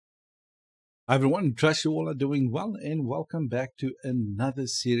Hi everyone, trust you all are doing well and welcome back to another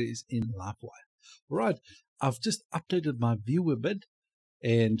series in Livewire. Right, I've just updated my view a bit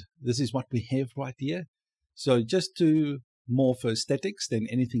and this is what we have right here. So just to more for aesthetics than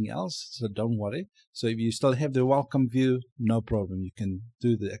anything else, so don't worry. So if you still have the welcome view, no problem. You can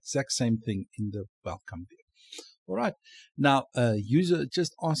do the exact same thing in the welcome view. All right, now a user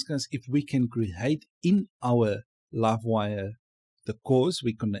just asked us if we can create in our Livewire the course.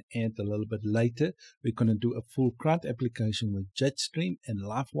 We're going to add a little bit later. We're going to do a full CRUD application with Jetstream and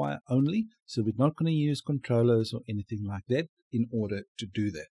Livewire only. So we're not going to use controllers or anything like that in order to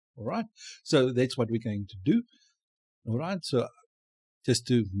do that. All right. So that's what we're going to do. All right. So just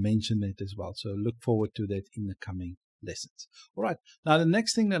to mention that as well. So look forward to that in the coming lessons. All right. Now, the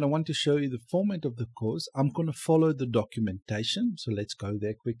next thing that I want to show you the format of the course, I'm going to follow the documentation. So let's go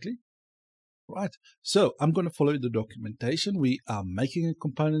there quickly. Right, so I'm going to follow the documentation. We are making a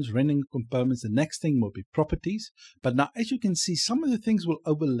components, rendering components. The next thing will be properties. But now, as you can see, some of the things will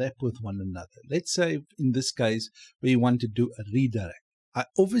overlap with one another. Let's say in this case, we want to do a redirect. I'm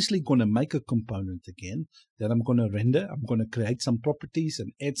obviously going to make a component again that I'm going to render. I'm going to create some properties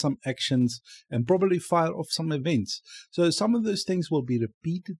and add some actions and probably fire off some events. So some of those things will be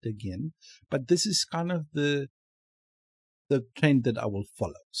repeated again, but this is kind of the trend that I will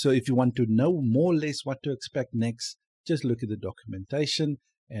follow. So if you want to know more or less what to expect next, just look at the documentation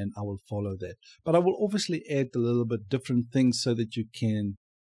and I will follow that. But I will obviously add a little bit different things so that you can,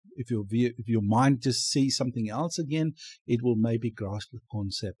 if your mind just sees something else again, it will maybe grasp the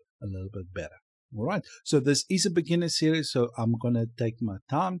concept a little bit better. All right, so this is a beginner series, so I'm going to take my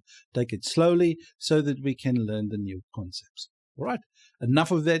time, take it slowly so that we can learn the new concepts. All right,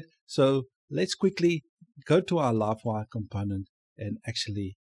 enough of that. So let's quickly go to our Livewire component and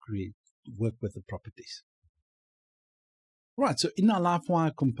actually work with the properties. Right, so in our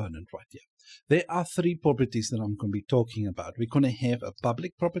Livewire component right here, there are three properties that I'm going to be talking about. We're going to have a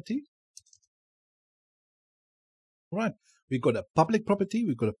public property. Right, we've got a public property,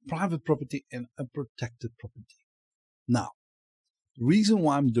 we've got a private property, and a protected property. Now, the reason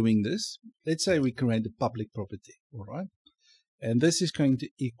why I'm doing this, let's say we create a public property, all right? And this is going to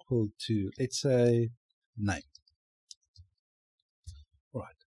equal to, let's say, name. All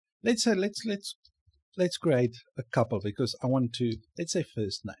right. Let's say let's create a couple because I want to, let's say,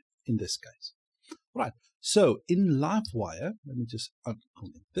 first name in this case. Right. So in Livewire, let me just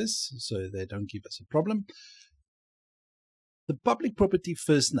uncomment this so they don't give us a problem. The public property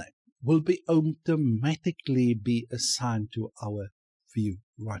first name will be automatically be assigned to our view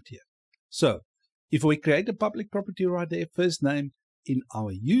right here. So if we create a public property right there, first name, in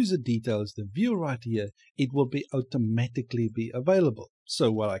our user details, the view right here, it will be automatically be available.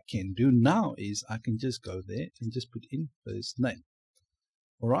 So what I can do now is I can just go there and just put in first name.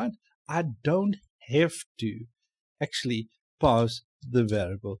 All right. I don't have to actually pass the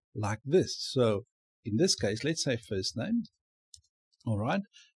variable like this. So in this case, let's say first name. All right.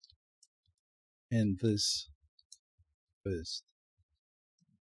 And this first.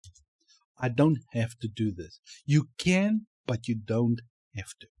 I don't have to do this. You can, but you don't have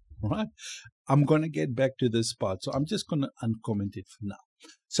to. All right. I'm going to get back to this part. So I'm just going to uncomment it for now.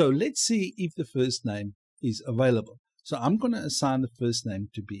 So let's see if the first name is available. So I'm going to assign the first name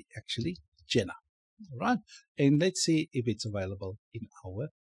to be actually Jenna. All right. And let's see if it's available in our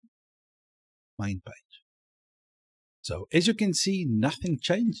main page. So as you can see, nothing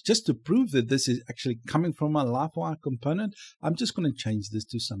changed. Just to prove that this is actually coming from a Livewire component, I'm just going to change this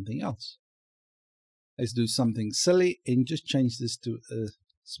to something else. Let's do something silly and just change this to a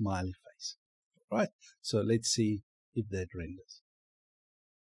smiley face. All right. So let's see if that renders.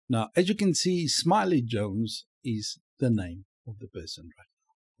 Now, as you can see, Smiley Jones is the name of the person right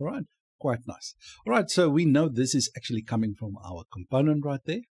now. All right. Quite nice. All right. So we know this is actually coming from our component right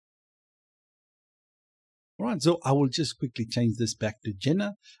there. All right, so I will just quickly change this back to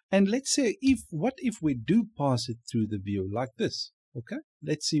Jenna. And let's say what if we do pass it through the view like this? Okay,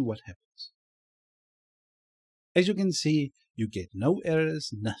 let's see what happens. As you can see, you get no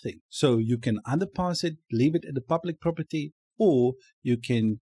errors, nothing. So you can either pass it, leave it in the public property, or you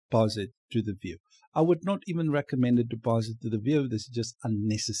can pass it to the view. I would not even recommend it to pass it to the view. This is just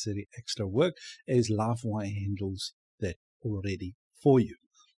unnecessary extra work as Livewire handles that already for you.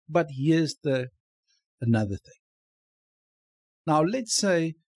 But here's another thing. Now, let's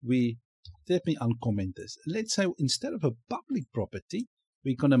say let me uncomment this. Let's say instead of a public property,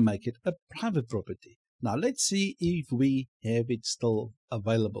 we're going to make it a private property. Now, let's see if we have it still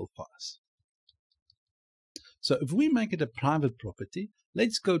available for us. So if we make it a private property,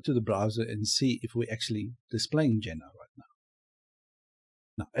 let's go to the browser and see if we're actually displaying Jenna right now.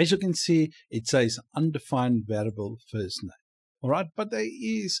 Now, as you can see, it says undefined variable first name. All right, but there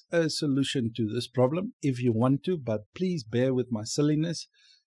is a solution to this problem if you want to, but please bear with my silliness.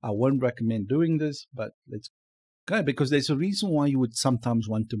 I won't recommend doing this, but let's go, because there's a reason why you would sometimes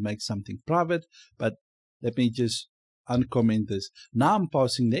want to make something private, but let me just uncomment this. Now I'm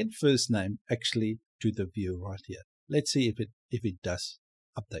passing that first name actually to the view right here. Let's see if it does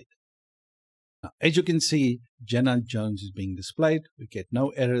update. Now, as you can see, Jenna Jones is being displayed. We get no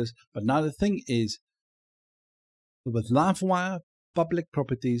errors. But now the thing is, with Livewire, public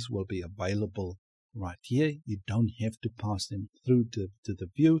properties will be available right here. You don't have to pass them through to the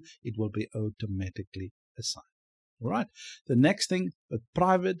view. It will be automatically assigned. All right. The next thing, with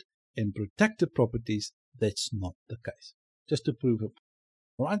private and protected properties, that's not the case. Just to prove it.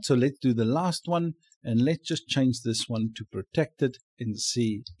 All right, so let's do the last one, and let's just change this one to protected and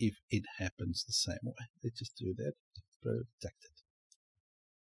see if it happens the same way. Let's just do that, protected.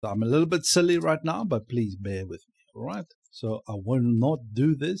 So I'm a little bit silly right now, but please bear with me. All right, so I will not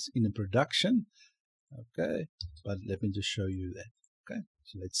do this in a production. Okay, but let me just show you that. Okay,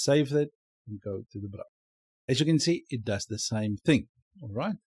 so let's save that and go to the browser. As you can see, it does the same thing. All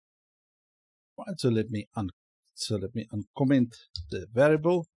right. All right, so let me uncomment the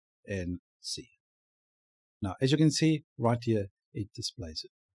variable and see. Now, as you can see right here, it displays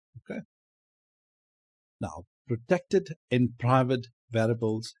it. Okay. Now, protected and private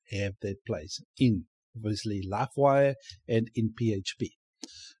variables have their place in obviously Livewire and in PHP.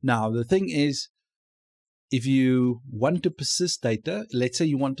 Now, the thing is, if you want to persist data, let's say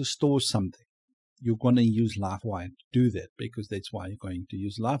you want to store something, you're going to use Livewire to do that, because that's why you're going to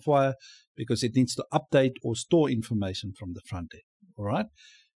use Livewire, because it needs to update or store information from the front end. All right.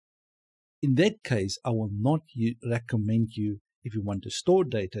 In that case, I will not recommend you, if you want to store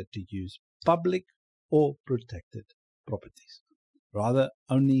data, to use public or protected properties. Rather,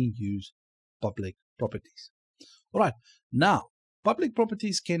 only use public properties. All right. Now, public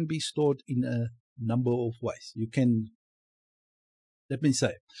properties can be stored in a number of ways. You can, let me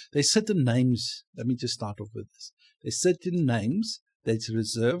say, there's certain names. Let me just start off with this. There's certain names that's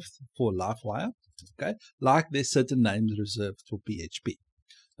reserved for Livewire, okay? Like there's certain names reserved for PHP.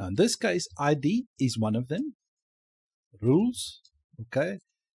 Now, in this case, ID is one of them, rules, okay,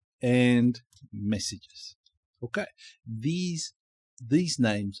 and messages, okay. These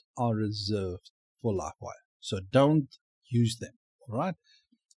names are reserved for Livewire, so don't use them, all right?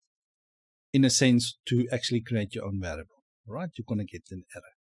 In a sense, to actually create your own variable, all right? You're going to get an error,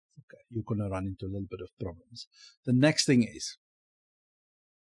 okay? You're going to run into a little bit of problems. The next thing is,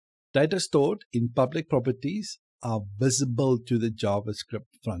 data stored in public properties are visible to the JavaScript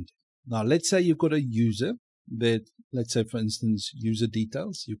front. Now, let's say you've got a user that, let's say, for instance, user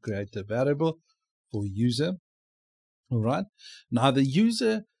details. You create a variable for user. All right. Now, the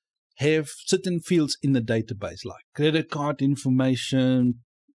user have certain fields in the database, like credit card information,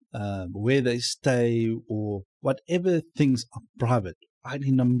 where they stay, or whatever things are private, ID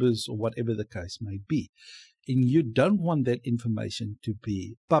numbers, or whatever the case may be. And you don't want that information to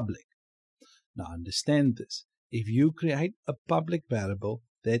be public. Now, understand this. If you create a public variable,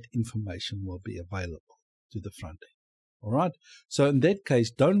 that information will be available to the front end. All right. So in that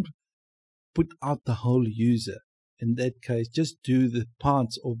case, don't put out the whole user. In that case, just do the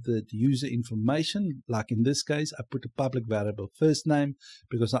parts of the user information. Like in this case, I put a public variable first name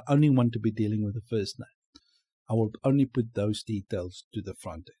because I only want to be dealing with the first name. I will only put those details to the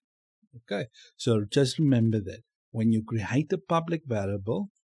front end. Okay. So just remember that when you create a public variable,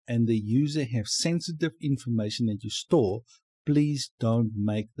 and the user have sensitive information that you store, please don't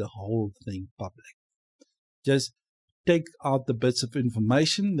make the whole thing public. Just take out the bits of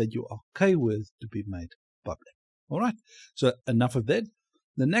information that you're okay with to be made public. All right. So enough of that.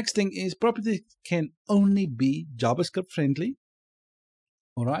 The next thing is properties can only be JavaScript friendly.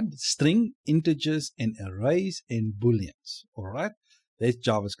 All right. String, integers, and arrays and booleans. All right. That's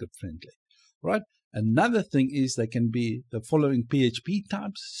JavaScript friendly. All right. Another thing is they can be the following PHP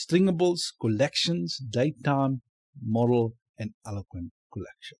types: stringables, collections, datetime, model, and eloquent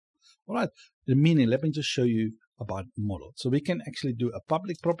collection. All right, the meaning, let me just show you about model. So we can actually do a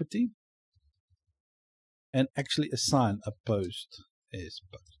public property and actually assign a post as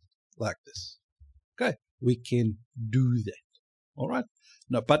post, like this. Okay, we can do that. All right.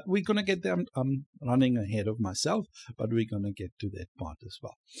 No, but we're going to get them. I'm running ahead of myself, but we're going to get to that part as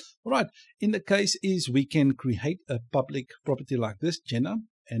well. All right. In the case is we can create a public property like this, Jenna,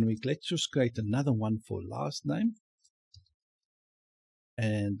 and let's just create another one for last name.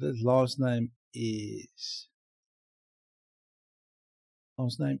 And the last name is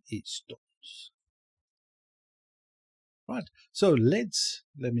Stones. Right, so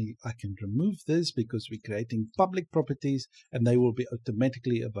I can remove this because we're creating public properties and they will be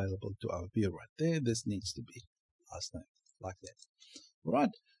automatically available to our view right there. This needs to be last name like that.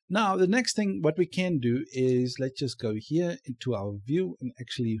 Right, now the next thing what we can do is let's just go here into our view and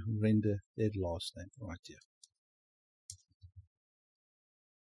actually render that last name right here.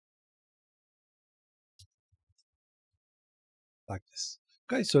 Like this.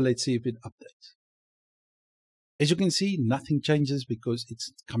 Okay, so let's see if it updates. As you can see, nothing changes because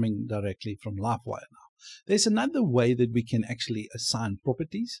it's coming directly from Livewire now. There's another way that we can actually assign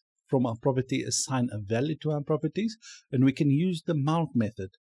properties. From our property, assign a value to our properties, and we can use the mount method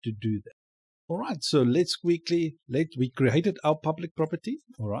to do that. All right, so let's quickly, we created our public property.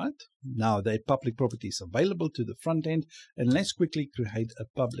 All right, now the public property is available to the front end, and let's quickly create a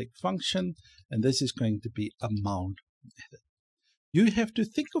public function, and this is going to be a mount method. You have to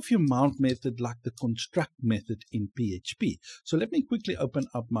think of your mount method like the construct method in PHP. So let me quickly open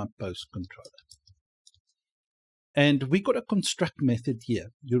up my post controller. And we got a construct method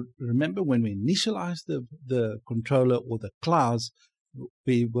here. You remember when we initialize the controller or the class,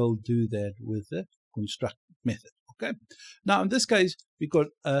 we will do that with the construct method. Okay. Now in this case, we got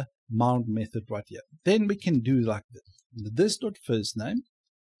a mount method right here. Then we can do like this. This.firstName.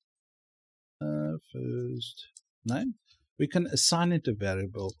 First name. We can assign it a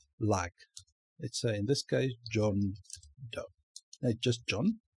variable like, let's say in this case, John Doe. Just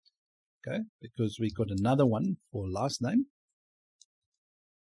John, okay, because we got another one for last name.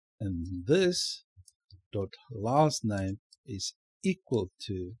 And this dot last name is equal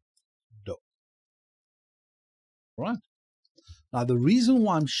to Doe. Right. Now, the reason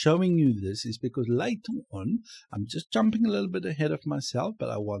why I'm showing you this is because later on, I'm just jumping a little bit ahead of myself,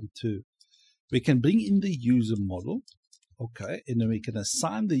 but we can bring in the user model. Okay, and then we can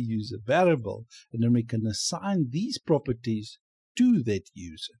assign the user variable, and then we can assign these properties to that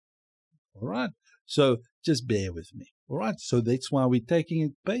user. All right, so just bear with me. All right, so that's why we're taking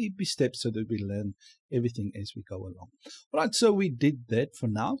it baby steps so that we learn everything as we go along. All right, so we did that for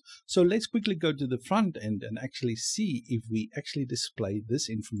now. So let's quickly go to the front end and actually see if we actually display this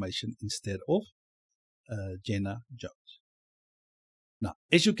information instead of Jenna Jones. Now,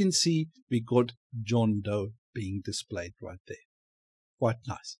 as you can see, we got John Doe being displayed right there. Quite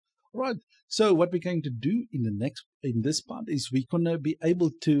nice. All right. So what we're going to do in this part is we're going to be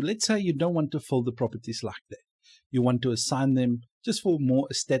able to, let's say you don't want to fill the properties like that. You want to assign them just for more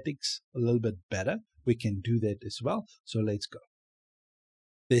aesthetics, a little bit better. We can do that as well. So let's go.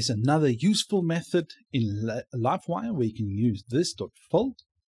 There's another useful method in Livewire where you can use this.fill.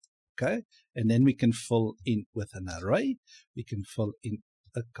 Okay, and then we can fill in with an array. We can fill in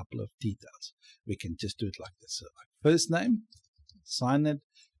a couple of details. We can just do it like this. So like first name, assign it,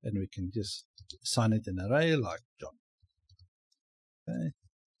 and we can just assign it an array like John. Okay,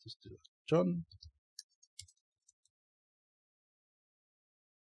 just do it John.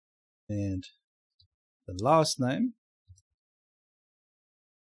 And the last name,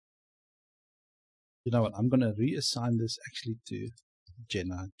 you know what, I'm going to reassign this actually to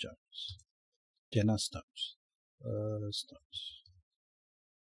Jenna Jones. Jenna Stones. Stones.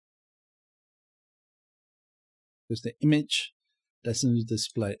 Because the image doesn't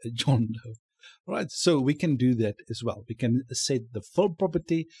display a John Doe. Right, so we can do that as well. We can set the full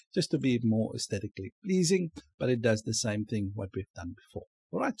property just to be more aesthetically pleasing, but it does the same thing what we've done before.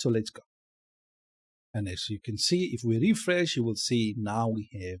 All right, so let's go. And as you can see, if we refresh, you will see now we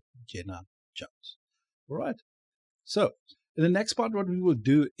have Jenna Jones. All right, so in the next part, what we will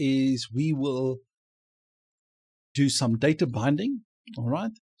do is we will do some data binding. All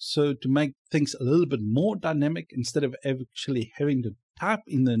right, so to make things a little bit more dynamic, instead of actually having to type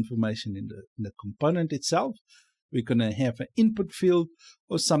in the information in the component itself, we're going to have an input field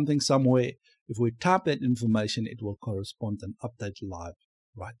or something somewhere. If we type that information, it will correspond and update live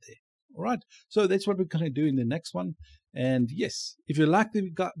right there. All right, so that's what we're going to do in the next one. And yes, if you like the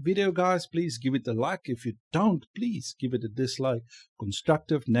video, guys, please give it a like. If you don't, please give it a dislike.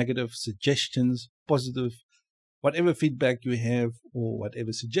 Constructive, negative, suggestions, positive, whatever feedback you have or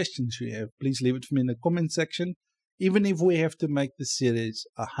whatever suggestions you have, please leave it for me in the comment section. Even if we have to make the series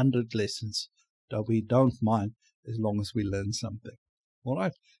 100 lessons, that we don't mind as long as we learn something. All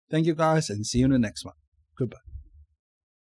right, thank you guys, and see you in the next one. Goodbye.